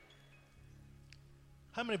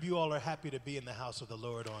How many of you all are happy to be in the house of the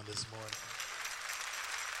Lord on this morning?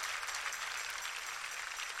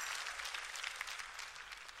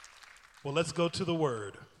 Well, let's go to the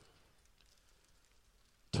Word.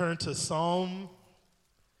 Turn to Psalm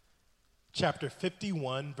chapter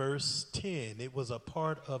 51, verse 10. It was a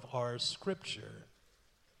part of our scripture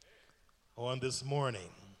on this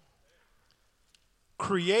morning.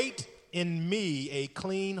 Create in me a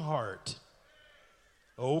clean heart,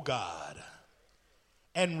 O God,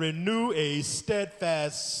 and renew a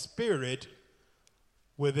steadfast spirit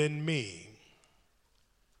within me.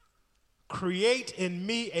 Create in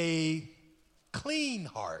me a clean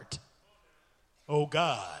heart, O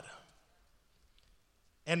God,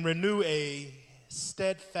 and renew a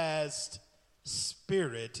steadfast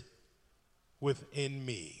spirit within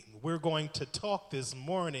me. We're going to talk this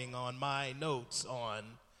morning on my notes on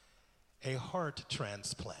a heart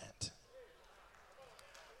transplant.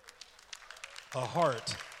 A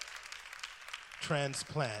heart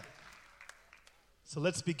transplant. So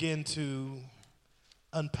let's begin to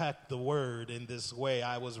unpack the word in this way.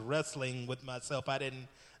 I was wrestling with myself. I didn't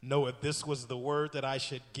know if this was the word that I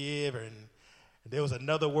should give, and there was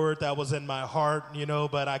another word that was in my heart,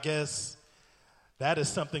 but I guess that is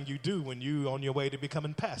something you do when you're on your way to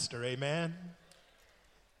becoming pastor, amen?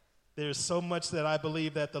 There's so much that I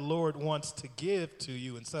believe that the Lord wants to give to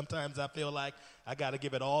you, and sometimes I feel like I got to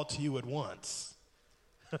give it all to you at once.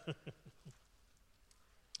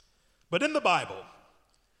 But in the Bible,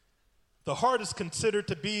 the heart is considered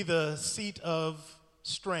to be the seat of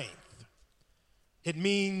strength. It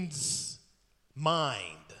means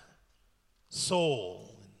mind,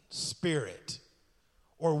 soul, spirit,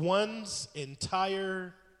 or one's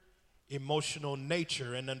entire emotional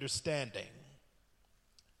nature and understanding.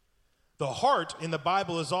 The heart in the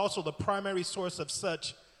Bible is also the primary source of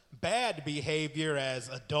such bad behavior as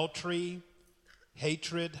adultery,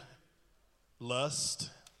 hatred,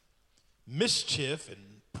 lust, mischief,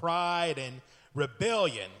 and pride and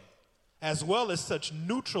rebellion, as well as such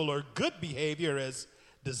neutral or good behavior as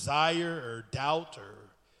desire or doubt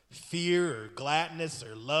or fear or gladness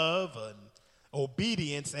or love and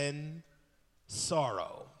obedience and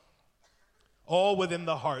sorrow. All within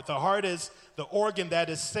the heart. The heart is the organ that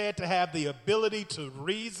is said to have the ability to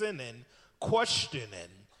reason and question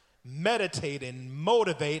and meditate and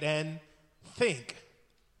motivate and think.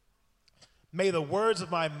 May the words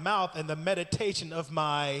of my mouth and the meditation of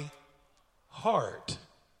my heart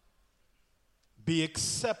be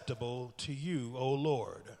acceptable to you, O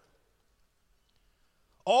Lord.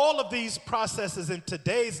 All of these processes in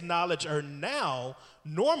today's knowledge are now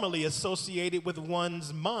normally associated with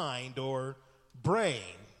one's mind or brain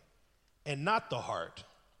and not the heart.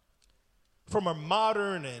 From a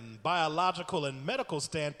modern and biological and medical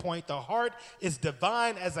standpoint, the heart is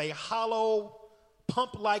defined as a hollow,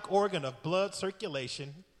 pump-like organ of blood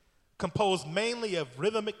circulation composed mainly of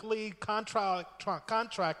rhythmically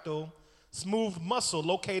contractile, smooth muscle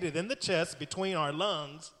located in the chest between our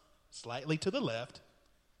lungs, slightly to the left,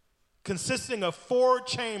 consisting of 4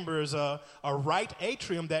 chambers, a right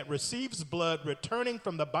atrium that receives blood returning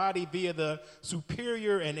from the body via the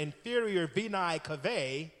superior and inferior venae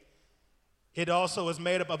cavae. It also is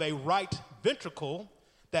made up of a right ventricle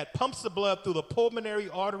that pumps the blood through the pulmonary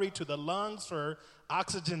artery to the lungs for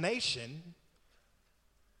oxygenation,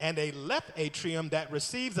 and a left atrium that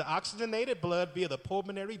receives the oxygenated blood via the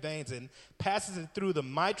pulmonary veins and passes it through the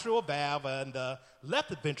mitral valve, and the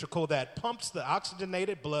left ventricle that pumps the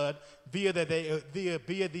oxygenated blood via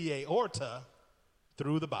the aorta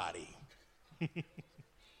through the body.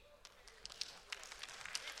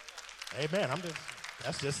 Amen.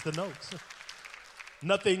 That's just the notes.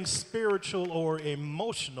 Nothing spiritual or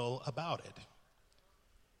emotional about it.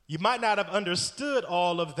 You might not have understood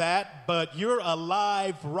all of that, but you're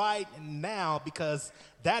alive right now because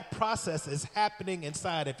that process is happening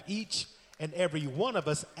inside of each and every one of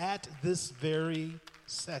us at this very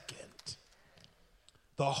second.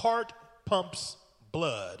 The heart pumps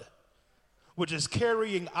blood, which is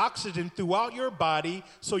carrying oxygen throughout your body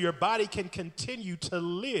so your body can continue to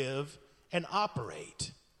live and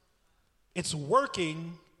operate. It's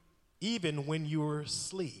working even when you're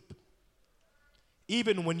asleep,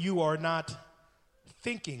 even when you are not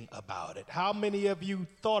thinking about it. How many of you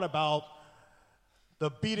thought about the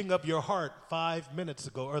beating of your heart 5 minutes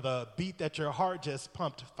ago, or the beat that your heart just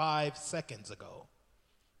pumped 5 seconds ago?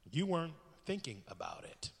 You weren't thinking about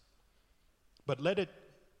it. But let it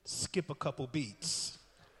skip a couple beats,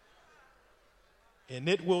 and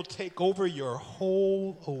it will take over your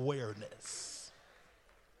whole awareness.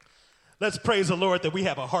 Let's praise the Lord that we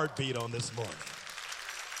have a heartbeat on this morning.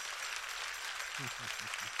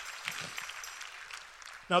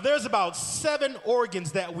 Now, there's about 7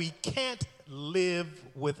 organs that we can't live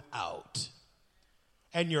without.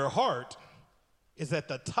 And your heart is at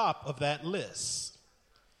the top of that list.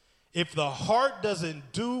 If the heart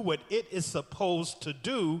doesn't do what it is supposed to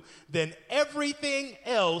do, then everything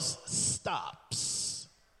else stops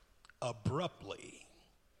abruptly.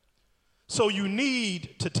 So you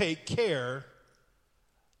need to take care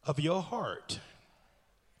of your heart.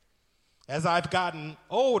 As I've gotten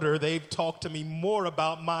older, they've talked to me more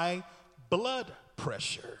about my blood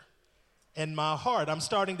pressure and my heart. I'm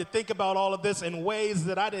starting to think about all of this in ways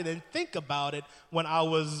that I didn't think about it when I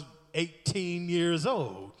was 18 years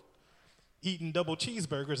old, eating double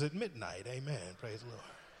cheeseburgers at midnight. Amen. Praise the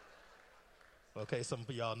Lord. Okay, some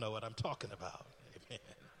of y'all know what I'm talking about. Amen.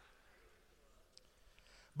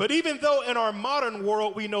 But even though in our modern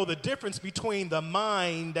world we know the difference between the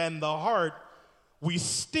mind and the heart, we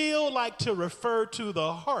still like to refer to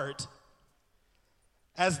the heart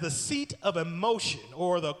as the seat of emotion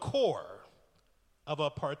or the core of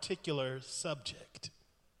a particular subject.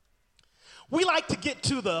 We like to get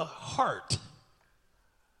to the heart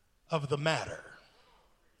of the matter.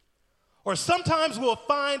 Or sometimes we'll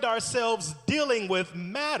find ourselves dealing with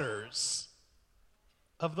matters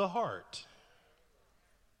of the heart.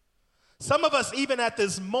 Some of us, even at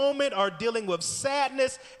this moment, are dealing with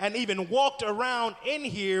sadness and even walked around in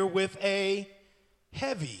here with a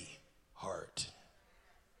heavy heart.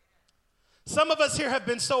 Some of us here have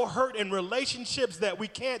been so hurt in relationships that we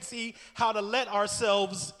can't see how to let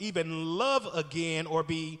ourselves even love again or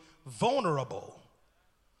be vulnerable,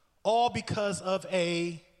 all because of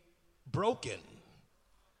a broken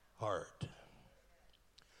heart.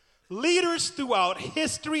 Leaders throughout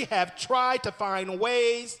history have tried to find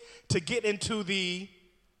ways to get into the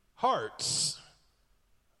hearts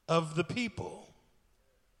of the people.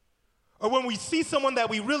 Or when we see someone that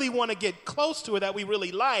we really want to get close to or that we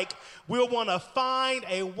really like, we'll want to find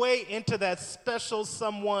a way into that special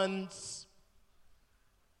someone's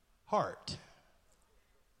heart.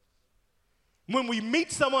 When we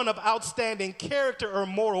meet someone of outstanding character or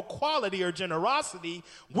moral quality or generosity,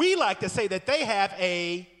 we like to say that they have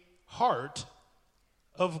a heart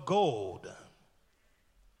of gold.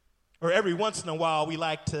 Or every once in a while, we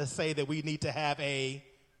like to say that we need to have a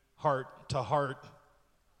heart-to-heart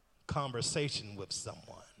conversation with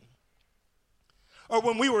someone. Or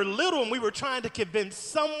when we were little and we were trying to convince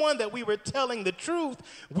someone that we were telling the truth,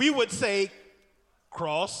 we would say,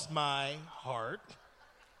 "Cross my heart,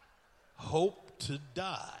 hope to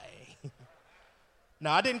die."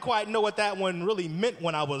 Now, I didn't quite know what that one really meant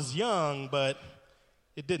when I was young, but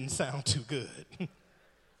it didn't sound too good.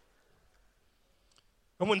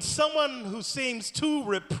 And when someone who seems too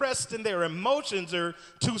repressed in their emotions or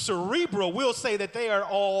too cerebral, we'll say that they are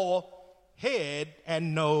all head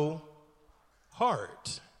and no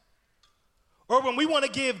heart. Or when we want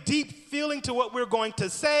to give deep feeling to what we're going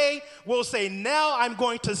to say, we'll say, "Now I'm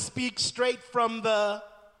going to speak straight from the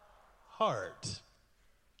heart."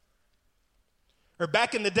 Or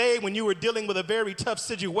back in the day when you were dealing with a very tough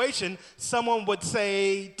situation, someone would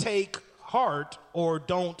say, "Take heart," or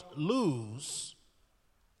 "Don't lose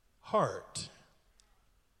heart."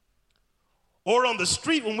 Or on the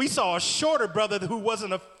street, when we saw a shorter brother who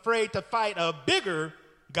wasn't afraid to fight a bigger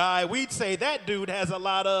guy, we'd say, "That dude has a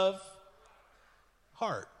lot of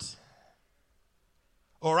heart."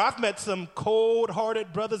 Or I've met some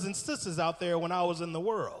cold-hearted brothers and sisters out there when I was in the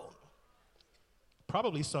world.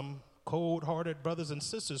 Probably some cold-hearted brothers and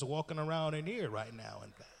sisters walking around in here right now,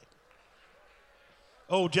 in fact.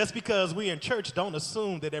 Oh, just because we in church, don't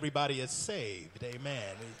assume that everybody is saved.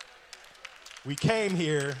 Amen. We came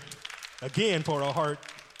here, again, for a heart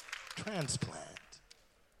transplant.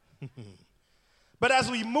 But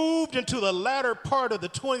as we moved into the latter part of the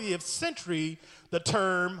 20th century, the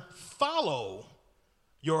term "follow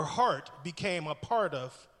your heart" became a part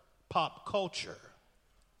of pop culture.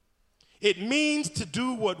 It means to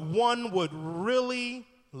do what one would really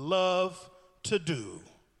love to do.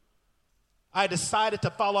 I decided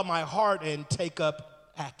to follow my heart and take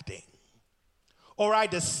up acting. Or I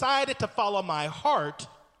decided to follow my heart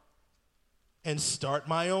and start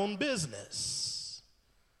my own business.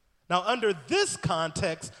 Now, under this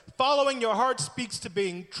context, following your heart speaks to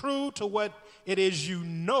being true to what it is you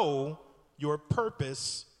know your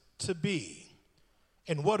purpose to be.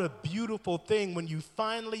 And what a beautiful thing when you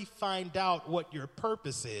finally find out what your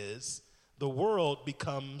purpose is, the world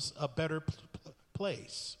becomes a better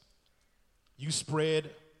place. You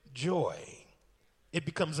spread joy. It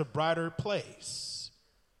becomes a brighter place.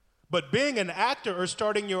 But being an actor or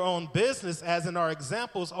starting your own business, as in our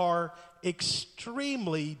examples, are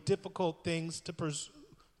extremely difficult things to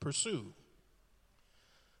pursue.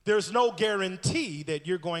 There's no guarantee that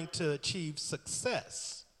you're going to achieve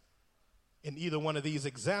success in either one of these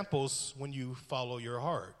examples when you follow your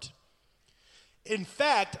heart. In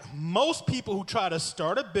fact, most people who try to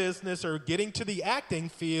start a business or get into the acting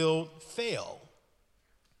field fail.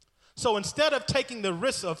 So instead of taking the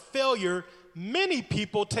risk of failure, many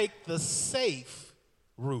people take the safe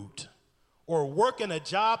route or work in a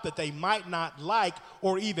job that they might not like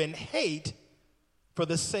or even hate for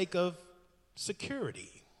the sake of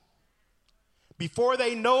security. Before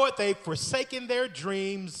they know it, they've forsaken their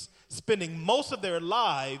dreams, spending most of their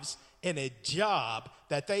lives in a job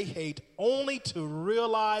that they hate, only to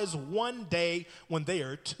realize one day when they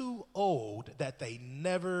are too old that they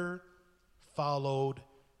never followed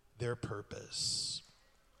their purpose.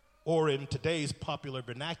 Or in today's popular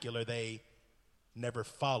vernacular, they never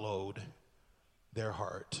followed their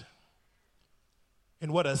heart.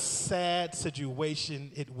 And what a sad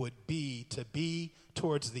situation it would be to be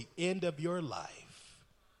towards the end of your life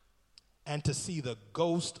and to see the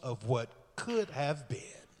ghost of what could have been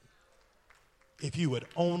if you had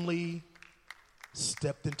only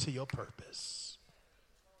stepped into your purpose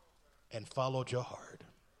and followed your heart.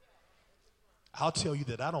 I'll tell you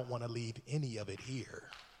that I don't want to leave any of it here.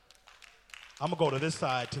 I'm going to go to this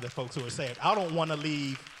side to the folks who are saying, I don't want to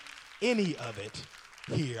leave any of it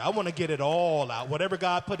here. I want to get it all out. Whatever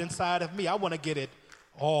God put inside of me, I want to get it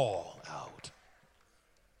all out.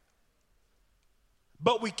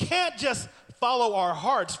 But we can't just follow our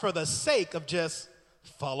hearts for the sake of just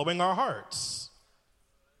following our hearts.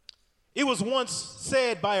 It was once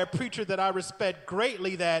said by a preacher that I respect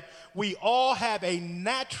greatly that we all have a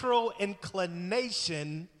natural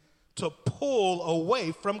inclination to pull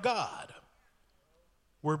away from God.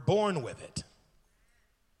 We're born with it.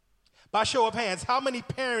 By show of hands, how many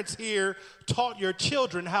parents here taught your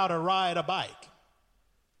children how to ride a bike?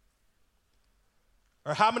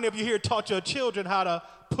 Or how many of you here taught your children how to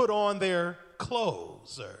put on their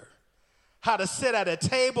clothes, or how to sit at a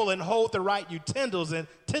table and hold the right utensils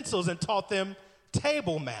and taught them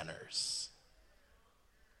table manners?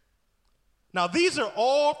 Now, these are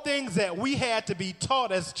all things that we had to be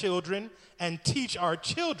taught as children and teach our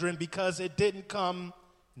children because it didn't come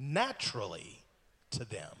naturally to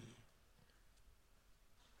them.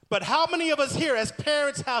 But how many of us here as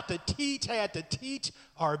parents had to teach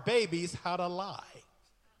our babies how to lie?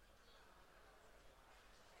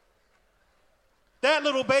 That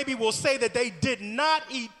little baby will say that they did not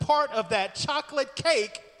eat part of that chocolate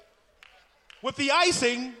cake with the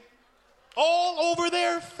icing all over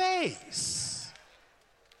their face.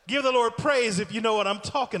 Give the Lord praise if you know what I'm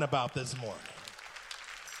talking about this morning.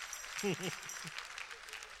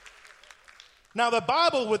 Now, the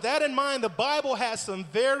Bible, with that in mind, the Bible has some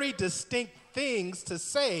very distinct things to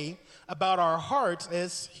say about our hearts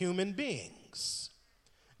as human beings.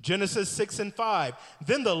 Genesis 6:5,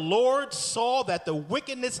 then the Lord saw that the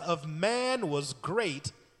wickedness of man was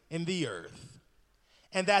great in the earth,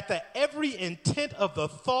 and that the every intent of the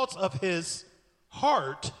thoughts of his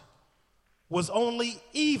heart was only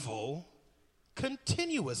evil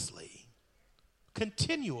continually.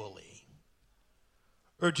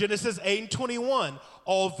 Or Genesis 8:21,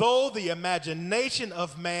 although the imagination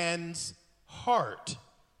of man's heart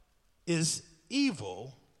is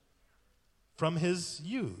evil from his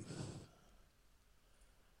youth.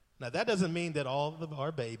 Now, that doesn't mean that all of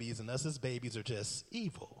our babies and us as babies are just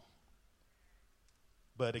evil.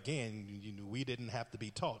 But again, we didn't have to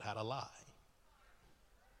be taught how to lie.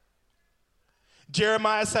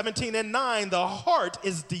 Jeremiah 17:9, the heart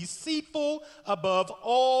is deceitful above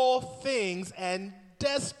all things and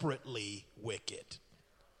desperately wicked.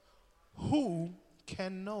 Who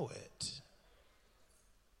can know it?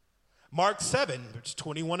 Mark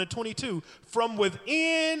 7:21-22, from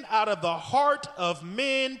within, out of the heart of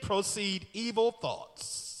men proceed evil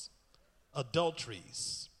thoughts,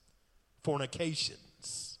 adulteries,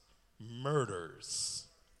 fornications, murders,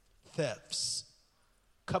 thefts,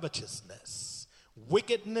 covetousness,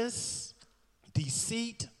 wickedness,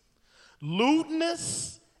 deceit,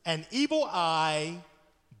 lewdness, an evil eye,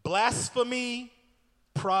 blasphemy,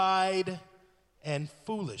 pride, and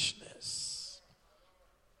foolishness.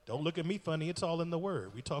 Don't look at me funny, it's all in the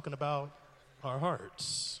Word. We're talking about our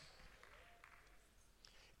hearts.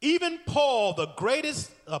 Even Paul, the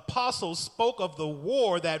greatest apostle, spoke of the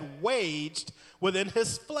war that waged within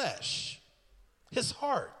his flesh, his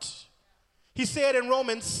heart. He said in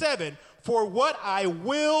Romans 7, for what I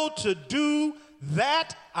will to do,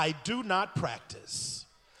 that I do not practice.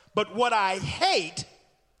 But what I hate,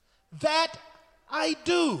 that I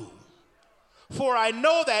do. For I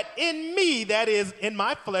know that in me, that is in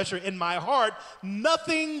my flesh or in my heart,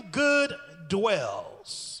 nothing good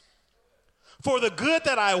dwells. For the good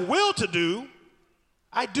that I will to do,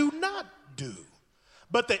 I do not do.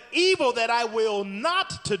 But the evil that I will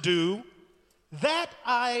not to do, that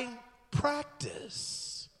I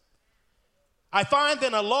practice. I find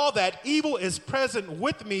then a law that evil is present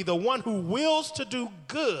with me, the one who wills to do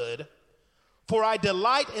good. For I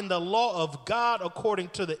delight in the law of God according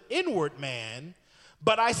to the inward man,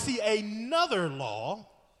 but I see another law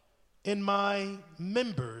in my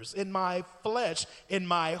members, in my flesh, in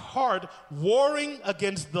my heart, warring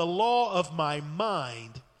against the law of my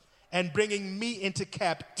mind and bringing me into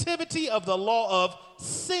captivity of the law of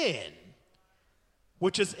sin,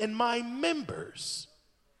 which is in my members.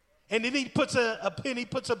 And then he puts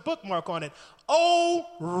a bookmark on it. Oh,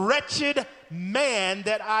 wretched man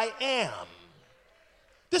that I am.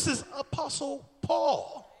 This is Apostle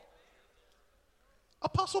Paul.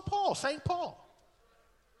 Apostle Paul, St. Paul.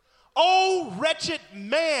 Oh, wretched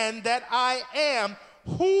man that I am,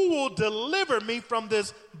 who will deliver me from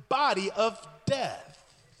this body of death?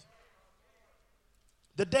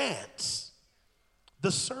 The dance,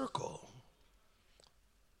 the circle,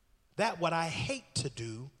 that what I hate to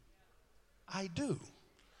do, I do.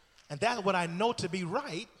 And that what I know to be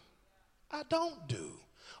right, I don't do.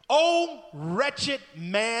 Oh, wretched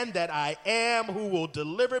man that I am, who will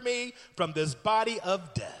deliver me from this body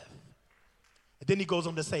of death. And then he goes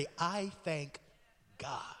on to say, I thank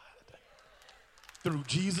God through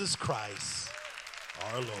Jesus Christ,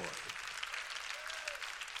 our Lord.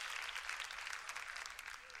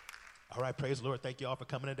 All right, praise the Lord. Thank you all for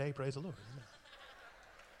coming today. Praise the Lord. Amen.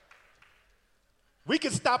 We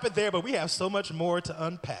could stop it there, but we have so much more to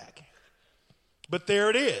unpack. But there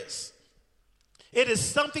it is. It is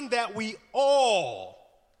something that we all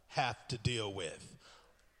have to deal with.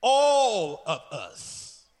 All of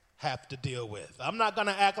us have to deal with. I'm not going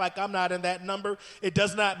to act like I'm not in that number. It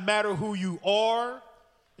does not matter who you are.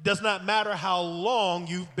 It does not matter how long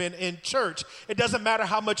you've been in church. It doesn't matter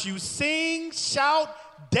how much you sing, shout,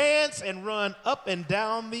 dance, and run up and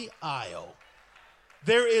down the aisle.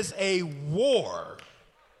 There is a war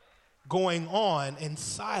going on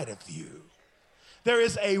inside of you. There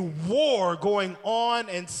is a war going on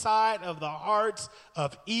inside of the hearts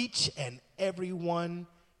of each and every one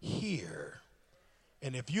here.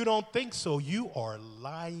 And if you don't think so, you are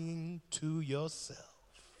lying to yourself.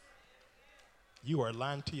 You are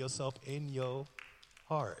lying to yourself in your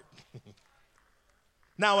heart.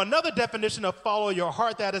 Now, another definition of follow your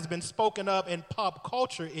heart that has been spoken of in pop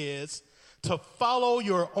culture is to follow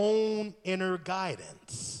your own inner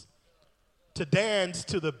guidance, to dance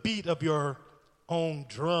to the beat of your own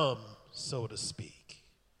drum, so to speak.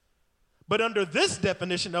 But under this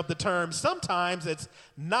definition of the term, sometimes it's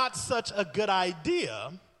not such a good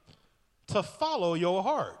idea to follow your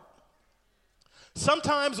heart.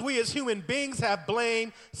 Sometimes we as human beings have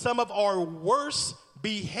blamed some of our worst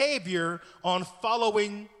behavior on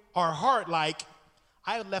following our heart, like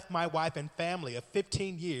I left my wife and family of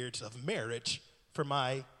 15 years of marriage for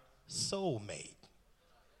my soulmate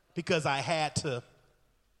because I had to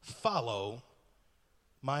follow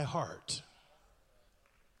my heart.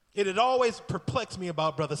 It had always perplexed me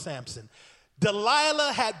about Brother Samson.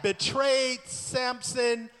 Delilah had betrayed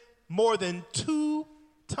Samson more than 2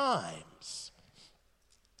 times.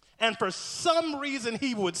 And for some reason,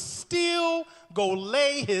 he would still go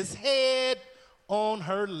lay his head on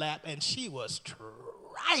her lap, and she was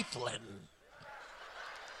trifling.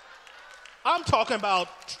 I'm talking about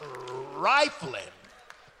trifling.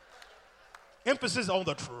 Emphasis on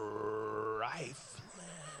the trifling.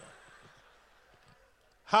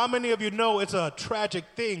 How many of you know it's a tragic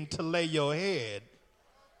thing to lay your head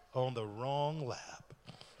on the wrong lap?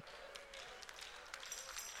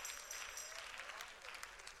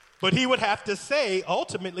 But he would have to say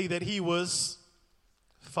ultimately that he was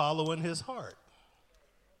following his heart.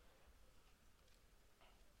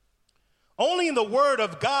 Only in the Word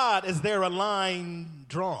of God is there a line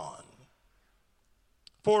drawn.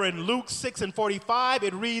 For in Luke 6:45,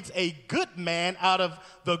 it reads, a good man out of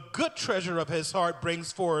the good treasure of his heart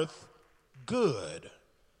brings forth good.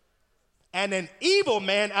 And an evil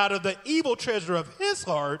man out of the evil treasure of his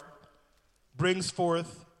heart brings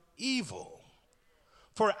forth evil.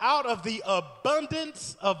 For out of the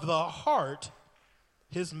abundance of the heart,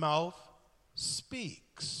 his mouth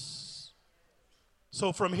speaks.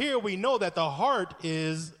 So from here, we know that the heart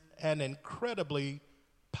is an incredibly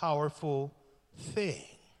powerful thing.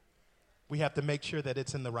 We have to make sure that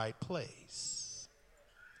it's in the right place.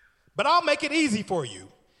 But I'll make it easy for you.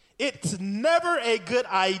 It's never a good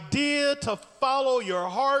idea to follow your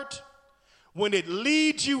heart when it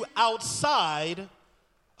leads you outside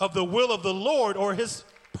of the will of the Lord or his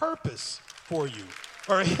purpose for you,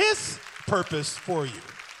 or his purpose for you.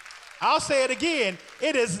 I'll say it again.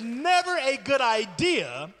 It is never a good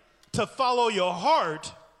idea to follow your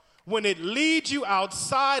heart when it leads you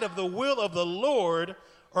outside of the will of the Lord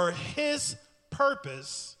or his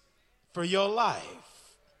purpose for your life.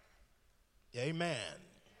 Amen.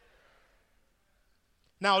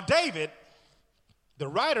 Now, David, the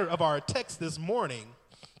writer of our text this morning,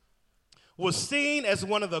 was seen as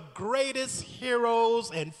one of the greatest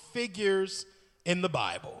heroes and figures in the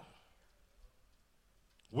Bible.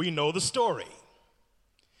 We know the story.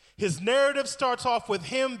 His narrative starts off with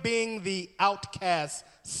him being the outcast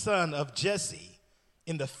son of Jesse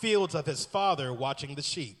in the fields of his father watching the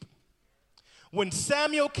sheep. When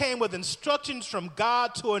Samuel came with instructions from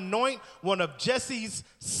God to anoint one of Jesse's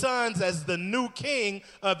sons as the new king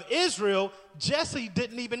of Israel, Jesse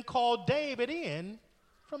didn't even call David in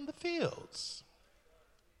from the fields.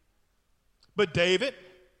 But David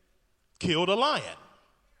killed a lion.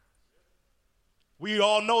 We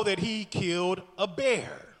all know that he killed a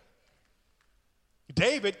bear.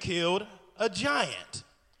 David killed a giant.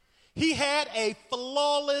 He had a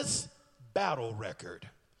flawless battle record.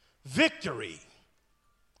 Victory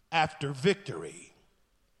after victory.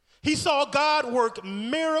 He saw God work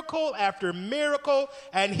miracle after miracle,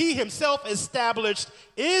 and he himself established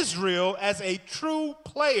Israel as a true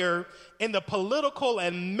player in the political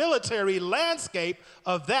and military landscape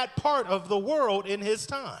of that part of the world in his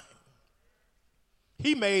time.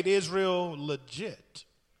 He made Israel legit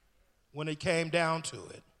when it came down to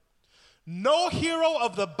it. No hero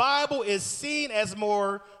of the Bible is seen as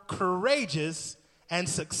more courageous and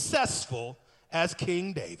successful as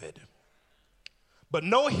King David. But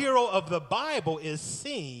no hero of the Bible is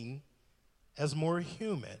seen as more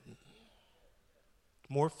human,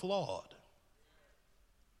 more flawed.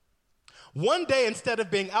 One day, instead of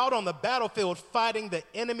being out on the battlefield fighting the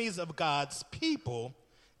enemies of God's people,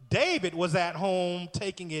 David was at home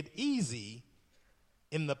taking it easy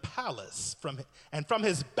in the palace. From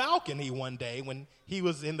his balcony one day, when he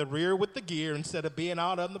was in the rear with the gear, instead of being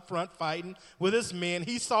out on the front fighting with his men,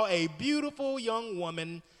 he saw a beautiful young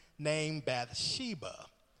woman named Bathsheba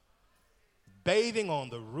bathing on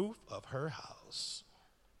the roof of her house.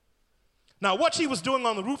 Now, what she was doing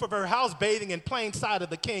on the roof of her house, bathing in plain sight of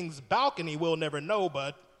the king's balcony, we'll never know,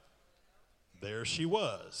 but there she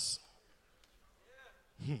was.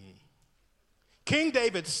 King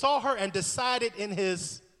David saw her and decided in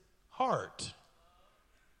his heart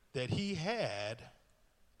that he had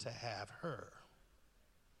to have her.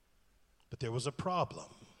 But there was a problem.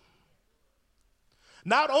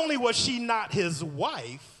 Not only was she not his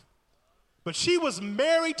wife, but she was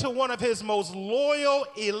married to one of his most loyal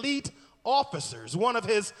elite officers, one of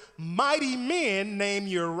his mighty men named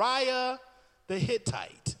Uriah the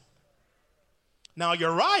Hittite. Now,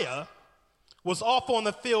 Uriah was off on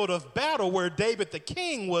the field of battle where David the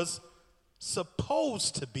king was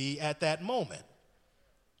supposed to be at that moment.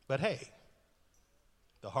 But hey,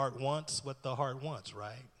 the heart wants what the heart wants,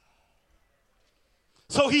 right?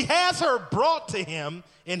 So he has her brought to him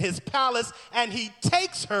in his palace, and he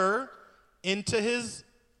takes her into his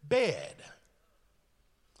bed.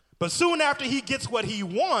 But soon after he gets what he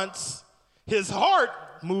wants, his heart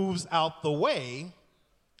moves out the way,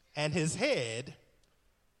 and his head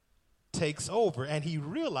takes over, and he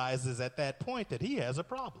realizes at that point that he has a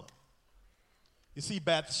problem. You see,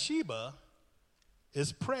 Bathsheba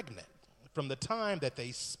is pregnant from the time that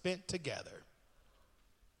they spent together,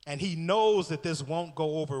 and he knows that this won't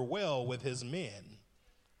go over well with his men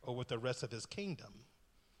or with the rest of his kingdom.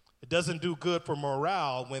 It doesn't do good for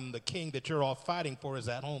morale when the king that you're all fighting for is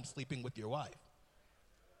at home sleeping with your wife.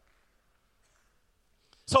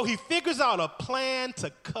 So he figures out a plan to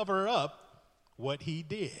cover up what he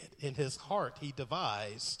did. In his heart, he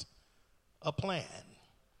devised a plan.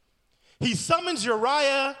 He summons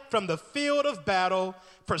Uriah from the field of battle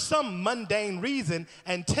for some mundane reason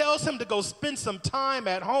and tells him to go spend some time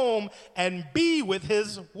at home and be with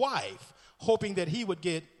his wife, hoping that he would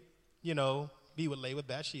get, he would lay with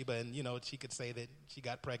Bathsheba and, she could say that she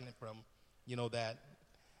got pregnant from, that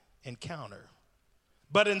encounter.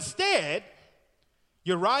 But instead,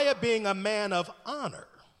 Uriah, being a man of honor,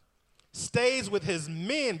 stays with his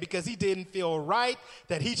men because he didn't feel right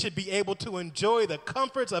that he should be able to enjoy the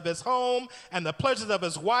comforts of his home and the pleasures of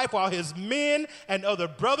his wife while his men and other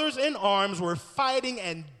brothers in arms were fighting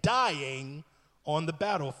and dying on the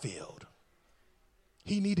battlefield.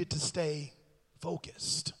 He needed to stay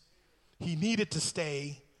focused. He needed to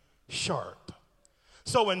stay sharp.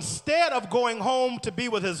 So instead of going home to be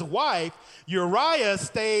with his wife, Uriah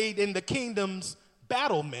stayed in the kingdom's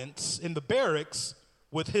battlements, in the barracks,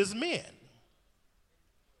 with his men.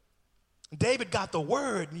 David got the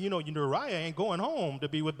word, Uriah ain't going home to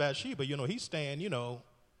be with Bathsheba. He's staying,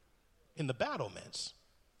 in the battlements.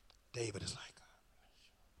 David is like,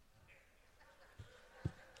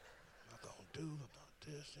 what am I going to do about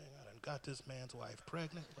this thing? I done got this man's wife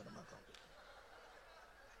pregnant. What am I going to do?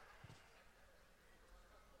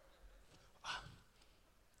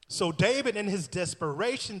 So David, in his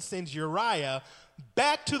desperation, sends Uriah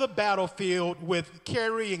back to the battlefield with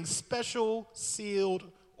carrying special sealed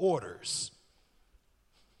orders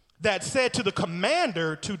that said to the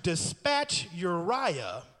commander to dispatch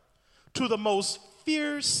Uriah to the most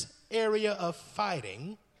fierce area of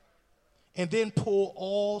fighting and then pull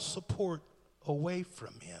all support away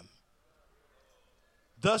from him,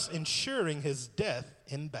 thus ensuring his death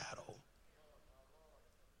in battle,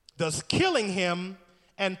 thus killing him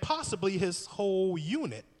and possibly his whole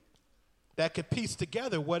unit that could piece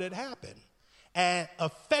together what had happened and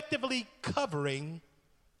effectively covering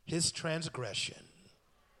his transgression.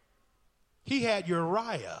 He had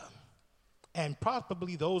Uriah and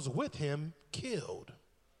probably those with him killed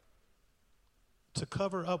to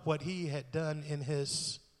cover up what he had done in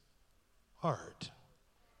his heart.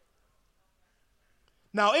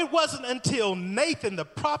 Now, it wasn't until Nathan, the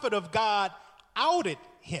prophet of God, outed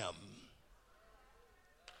him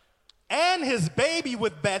and his baby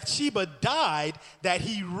with Bathsheba died that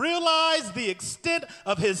he realized the extent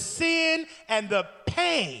of his sin and the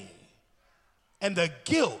pain and the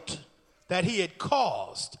guilt that he had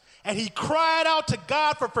caused. And he cried out to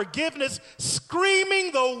God for forgiveness,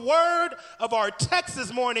 screaming the word of our text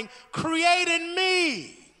this morning, create in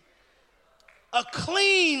me a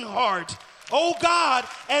clean heart, O God,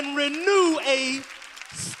 and renew a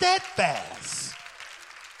steadfast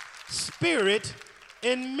spirit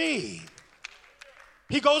in me.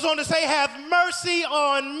 He goes on to say, have mercy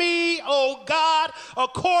on me, O God,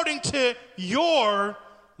 according to your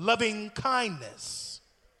loving kindness,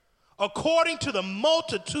 according to the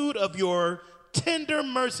multitude of your tender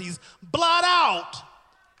mercies. Blot out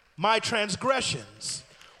my transgressions.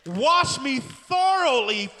 Wash me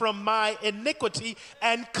thoroughly from my iniquity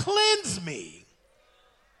and cleanse me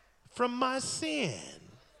from my sin.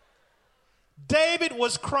 David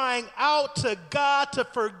was crying out to God to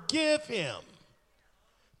forgive him,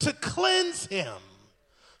 to cleanse him,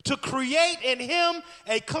 to create in him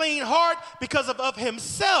a clean heart because of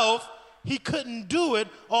himself. He couldn't do it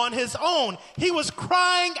on his own. He was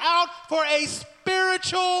crying out for a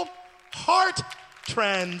spiritual heart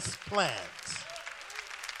transplant.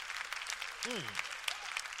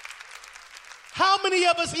 How many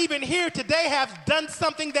of us even here today have done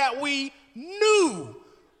something that we knew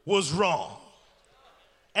was wrong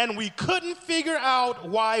and we couldn't figure out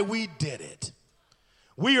why we did it?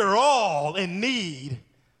 We are all in need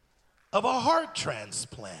of a heart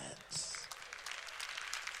transplant.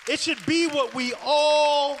 It should be what we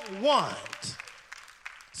all want.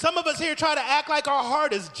 Some of us here try to act like our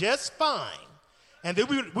heart is just fine and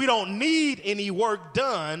that we don't need any work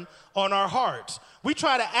done on our hearts. We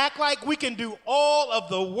try to act like we can do all of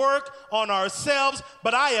the work on ourselves,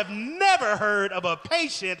 but I have never heard of a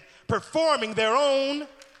patient performing their own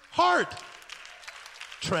heart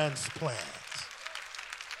transplant.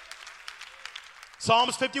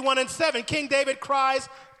 Psalms 51:7, King David cries,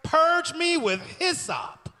 purge me with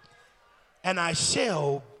hyssop, and I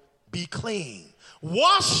shall be clean.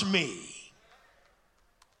 Wash me,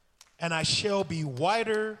 and I shall be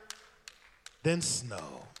whiter than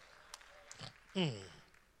snow.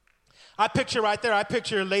 I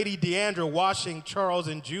picture Lady Deandra washing Charles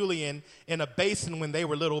and Julian in a basin when they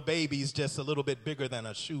were little babies, just a little bit bigger than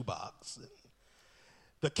a shoebox.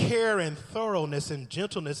 The care and thoroughness and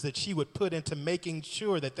gentleness that she would put into making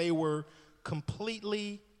sure that they were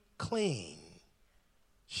completely clean.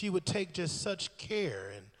 She would take just such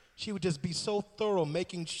care, and she would just be so thorough,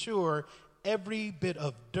 making sure every bit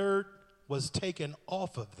of dirt was taken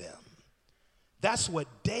off of them. That's what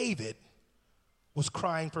David was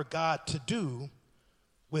crying for God to do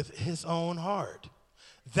with his own heart.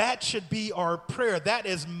 That should be our prayer. That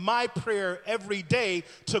is my prayer every day,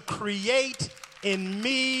 to create in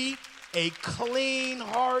me a clean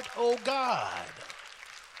heart, O God.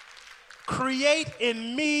 Create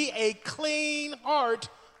in me a clean heart,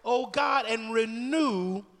 O God, and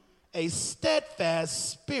renew a steadfast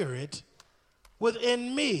spirit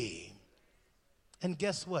within me. And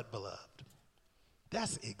guess what, beloved?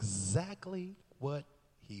 That's exactly what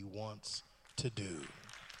he wants to do.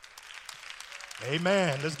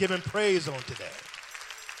 Amen. Let's give him praise on today.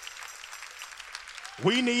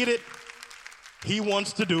 We need it. He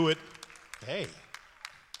wants to do it. Hey.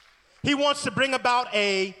 He wants to bring about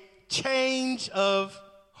a change of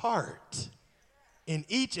heart in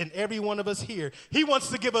each and every one of us here. He wants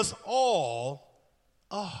to give us all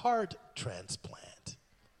a heart transplant.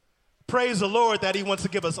 Praise the Lord that he wants to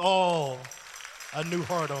give us all a new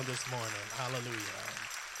heart on this morning. Hallelujah.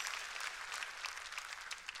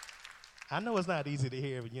 I know it's not easy to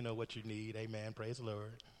hear, but you know what you need. Amen. Praise the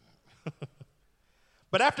Lord.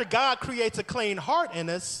 But after God creates a clean heart in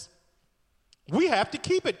us, we have to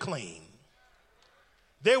keep it clean.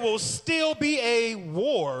 There will still be a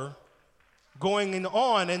war going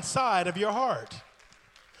on inside of your heart.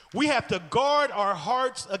 We have to guard our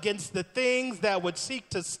hearts against the things that would seek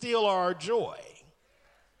to steal our joy,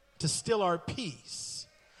 to steal our peace.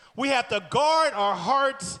 We have to guard our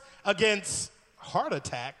hearts against heart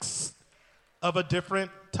attacks of a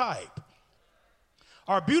different type.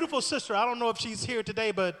 Our beautiful sister, I don't know if she's here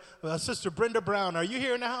today, but Sister Brenda Brown, are you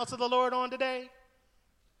here in the house of the Lord on today?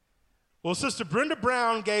 Well, Sister Brenda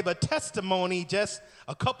Brown gave a testimony just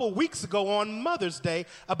a couple weeks ago on Mother's Day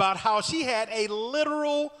about how she had a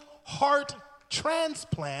literal heart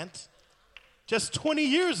transplant just 20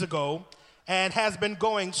 years ago and has been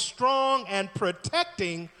going strong and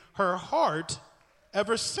protecting her heart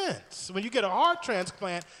ever since. When you get a heart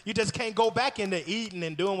transplant, you just can't go back into eating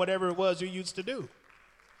and doing whatever it was you used to do.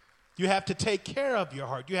 You have to take care of your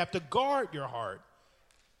heart. You have to guard your heart.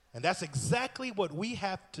 And that's exactly what we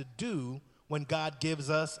have to do when God gives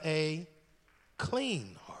us a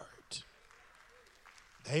clean heart.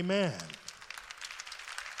 Amen.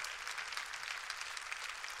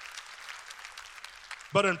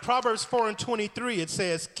 But in Proverbs 4:23, it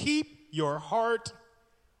says, keep your heart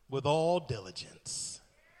with all diligence,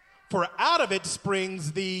 for out of it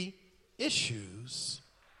springs the issues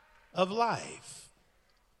of life.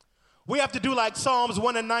 We have to do like Psalms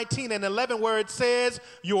 1:19-11, where it says,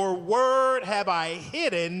 your word have I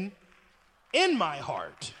hidden in my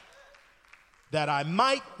heart, that I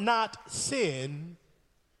might not sin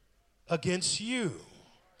against you.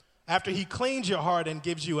 After he cleans your heart and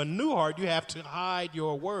gives you a new heart, you have to hide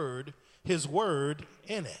your word, his word,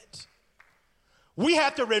 in it. We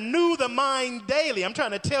have to renew the mind daily. I'm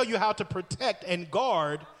trying to tell you how to protect and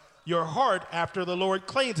guard your heart after the Lord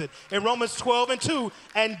cleans it. In Romans 12:2,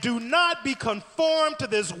 and do not be conformed to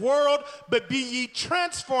this world, but be ye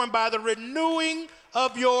transformed by the renewing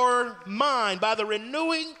of your mind, by the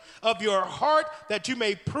renewing of your heart, that you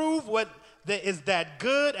may prove what is that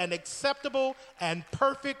good and acceptable and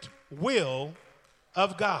perfect will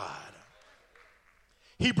of God.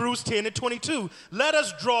 Hebrews 10:22, let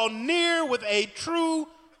us draw near with a true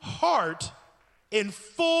heart in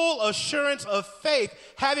full assurance of faith,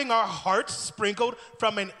 having our hearts sprinkled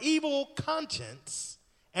from an evil conscience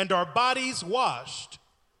and our bodies washed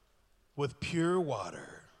with pure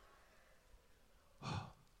water.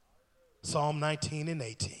 Psalm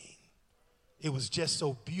 19:18. It was just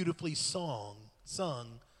so beautifully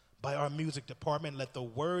sung by our music department. Let the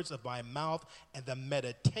words of my mouth and the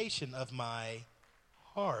meditation of my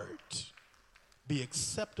heart be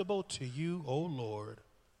acceptable to you, O Lord,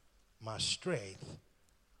 my strength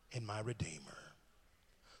and my Redeemer.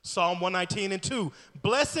 Psalm 119:2.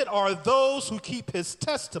 Blessed are those who keep his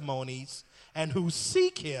testimonies and who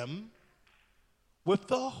seek him with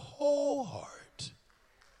the whole heart.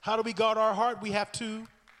 How do we guard our heart? We have to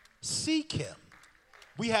seek him.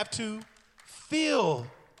 We have to fill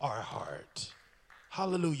our heart.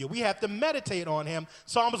 Hallelujah. We have to meditate on him.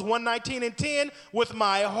 Psalms 119:10, with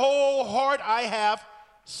my whole heart I have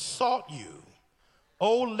sought you.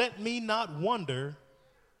 Oh, let me not wander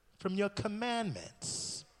from your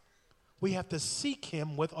commandments. We have to seek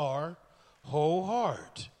him with our whole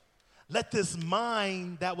heart. Let this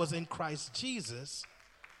mind that was in Christ Jesus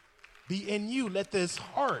be in you. Let this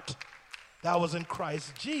heart that was in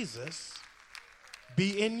Christ Jesus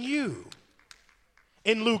be in you.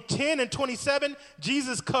 In Luke 10:27,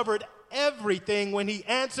 Jesus covered everything when he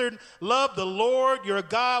answered, love the Lord your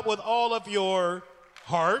God with all of your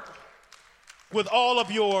heart, with all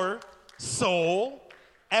of your soul,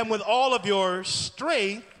 and with all of your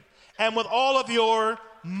strength, and with all of your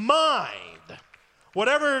mind.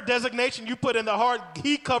 Whatever designation you put in the heart,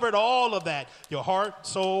 he covered all of that. Your heart,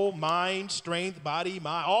 soul, mind, strength, body,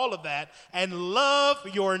 mind, all of that. And love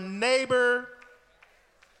your neighbor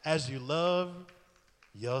as you love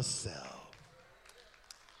yourself.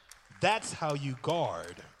 That's how you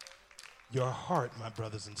guard your heart, my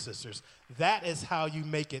brothers and sisters. That is how you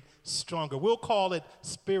make it stronger. We'll call it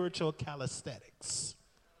spiritual calisthenics,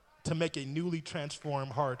 to make a newly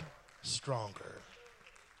transformed heart stronger.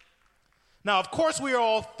 Now, of course, we are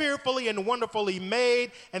all fearfully and wonderfully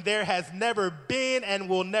made, and there has never been and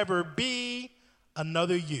will never be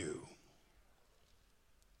another you,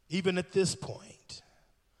 even at this point.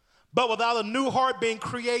 But without a new heart being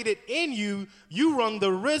created in you, you run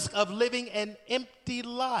the risk of living an empty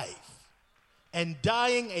life and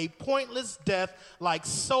dying a pointless death like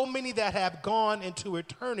so many that have gone into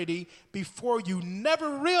eternity before you,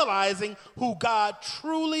 never realizing who God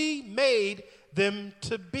truly made them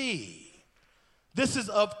to be. This is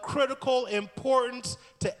of critical importance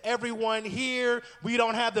to everyone here. We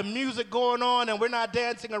don't have the music going on and we're not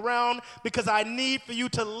dancing around, because I need for you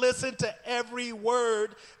to listen to every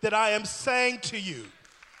word that I am saying to you.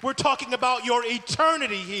 We're talking about your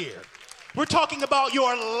eternity here. We're talking about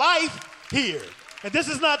your life here. And this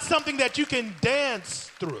is not something that you can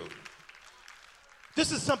dance through.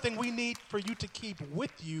 This is something we need for you to keep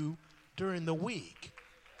with you during the week.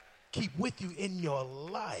 Keep with you in your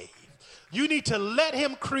life. You need to let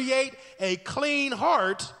him create a clean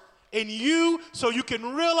heart in you so you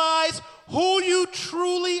can realize who you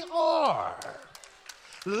truly are.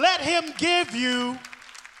 Let him give you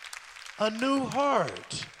a new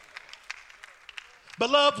heart.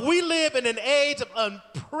 Beloved, we live in an age of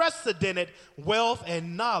unprecedented wealth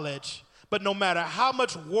and knowledge. But no matter how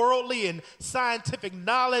much worldly and scientific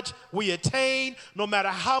knowledge we attain, no matter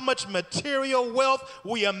how much material wealth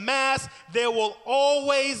we amass, there will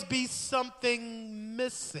always be something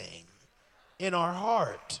missing in our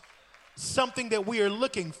heart, something that we are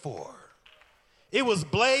looking for. It was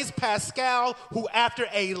Blaise Pascal who, after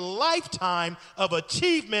a lifetime of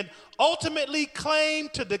achievement, ultimately came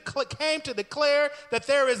to declare that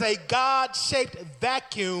there is a God-shaped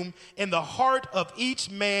vacuum in the heart of each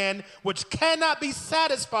man which cannot be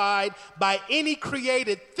satisfied by any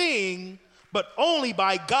created thing, but only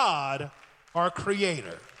by God, our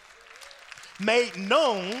Creator, made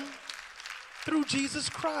known through Jesus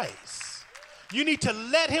Christ. You need to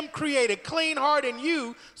let him create a clean heart in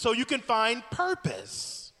you so you can find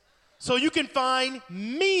purpose, so you can find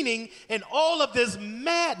meaning in all of this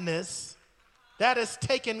madness that has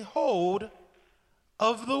taken hold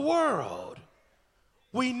of the world.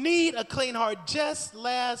 We need a clean heart. Just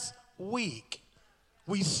last week,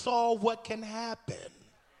 we saw what can happen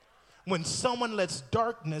when someone lets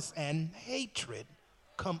darkness and hatred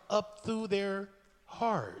come up through their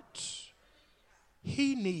heart.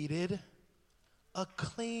 He needed a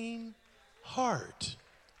clean heart.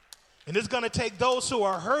 And it's going to take those who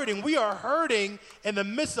are hurting. We are hurting in the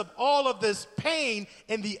midst of all of this pain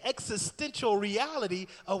and the existential reality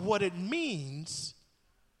of what it means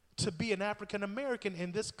to be an African American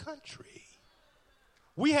in this country.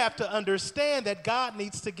 We have to understand that God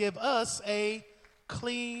needs to give us a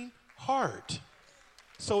clean heart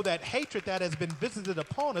so that hatred that has been visited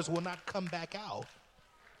upon us will not come back out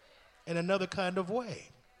in another kind of way.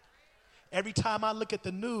 Every time I look at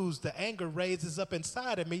the news, the anger raises up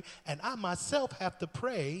inside of me, and I myself have to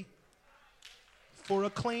pray for a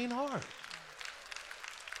clean heart.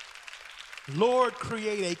 Lord,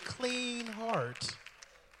 create a clean heart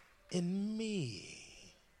in me.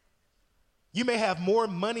 You may have more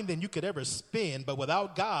money than you could ever spend, but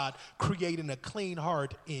without God creating a clean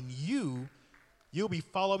heart in you, you'll be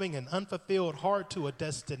following an unfulfilled heart to a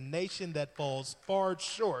destination that falls far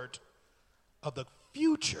short of the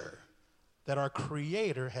future that our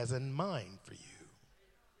Creator has in mind for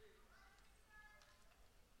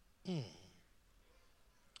you.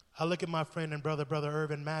 I look at my friend and brother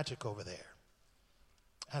Irvin Magic over there,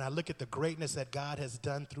 and I look at the greatness that God has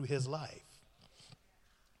done through his life,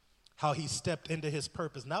 how he stepped into his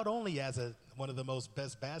purpose, not only as one of the most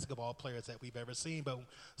best basketball players that we've ever seen, but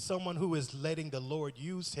someone who is letting the Lord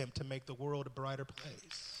use him to make the world a brighter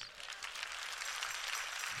place.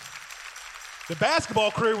 The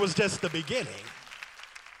basketball career was just the beginning,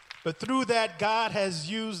 but through that, God has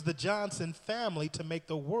used the Johnson family to make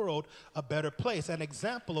the world a better place, an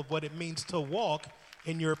example of what it means to walk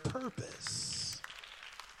in your purpose.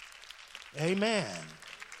 Amen.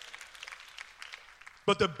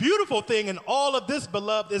 But the beautiful thing in all of this,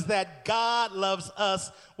 beloved, is that God loves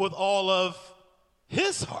us with all of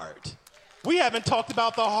his heart. We haven't talked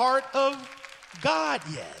about the heart of God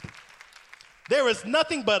yet. There is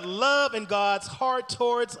nothing but love in God's heart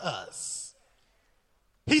towards us.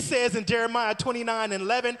 He says in Jeremiah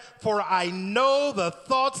 29:11, "For I know the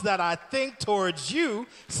thoughts that I think towards you,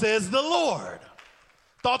 says the Lord,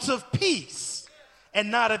 thoughts of peace and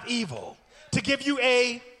not of evil, to give you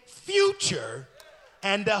a future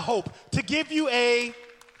and a hope," to give you a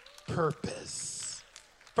purpose.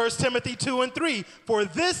 1 Timothy 2:3, for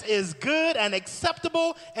this is good and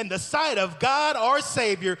acceptable in the sight of God our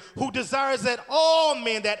Savior, who desires that all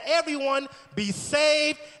men, that everyone be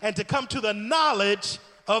saved and to come to the knowledge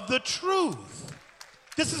of the truth.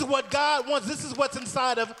 This is what God wants. This is what's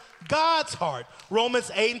inside of God's heart. Romans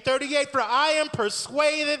 8:38, for I am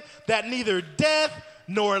persuaded that neither death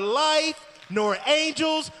nor life, nor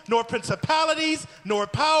angels, nor principalities, nor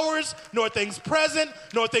powers, nor things present,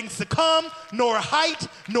 nor things to come, nor height,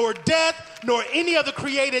 nor depth, nor any other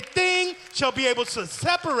created thing shall be able to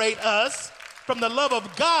separate us from the love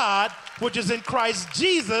of God, which is in Christ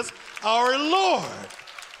Jesus our Lord.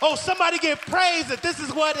 Oh, somebody give praise that this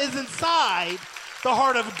is what is inside the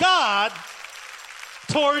heart of God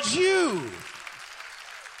towards you.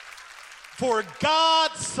 For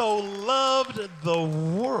God so loved the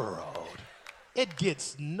world. It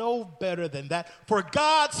gets no better than that. For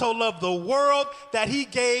God so loved the world that he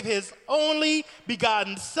gave his only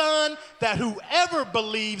begotten Son, that whoever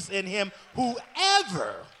believes in him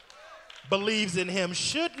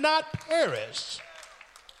should not perish,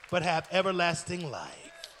 but have everlasting life.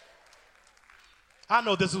 I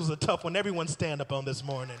know this was a tough one. Everyone stand up on this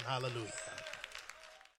morning. Hallelujah.